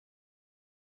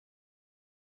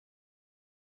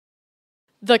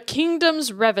The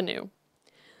kingdom's revenue.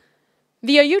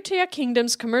 The Ayutthaya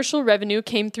kingdom's commercial revenue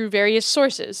came through various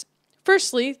sources.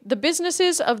 Firstly, the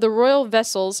businesses of the royal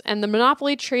vessels and the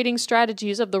monopoly trading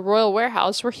strategies of the royal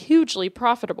warehouse were hugely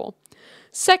profitable.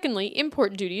 Secondly,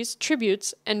 import duties,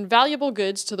 tributes, and valuable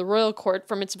goods to the royal court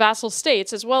from its vassal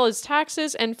states, as well as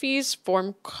taxes and fees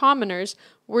from commoners,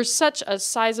 were such a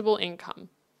sizable income.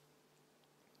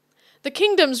 The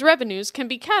kingdom's revenues can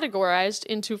be categorized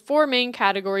into four main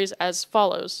categories as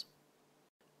follows.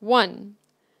 1.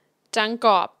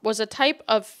 Dangop was a type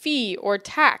of fee or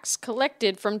tax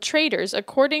collected from traders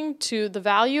according to the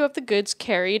value of the goods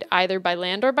carried either by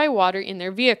land or by water in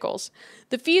their vehicles.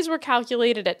 The fees were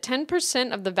calculated at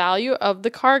 10% of the value of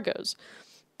the cargoes.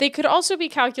 They could also be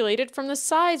calculated from the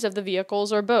size of the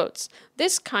vehicles or boats.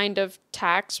 This kind of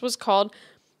tax was called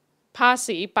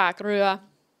pasi pakrua,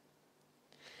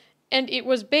 and it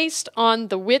was based on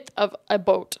the width of a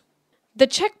boat. The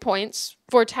checkpoints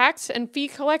for tax and fee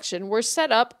collection were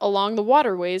set up along the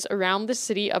waterways around the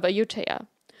city of Ayutthaya.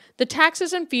 The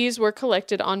taxes and fees were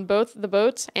collected on both the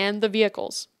boats and the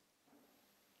vehicles.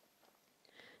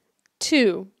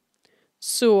 2.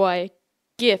 Suoi,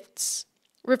 gifts,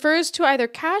 refers to either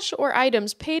cash or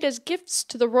items paid as gifts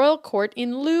to the royal court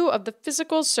in lieu of the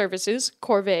physical services,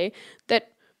 corvée,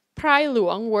 that Prai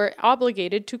Luang were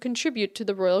obligated to contribute to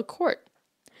the royal court.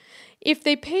 If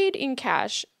they paid in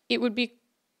cash, it would be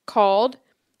called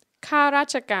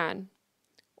karachakan,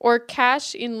 or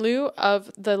cash in lieu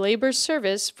of the labor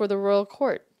service for the royal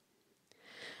court.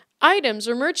 Items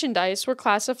or merchandise were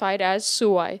classified as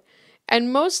suai,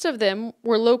 and most of them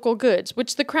were local goods,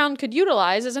 which the crown could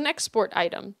utilize as an export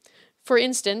item. For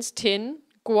instance, tin,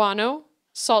 guano,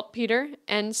 saltpeter,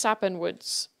 and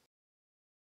sappanwoods.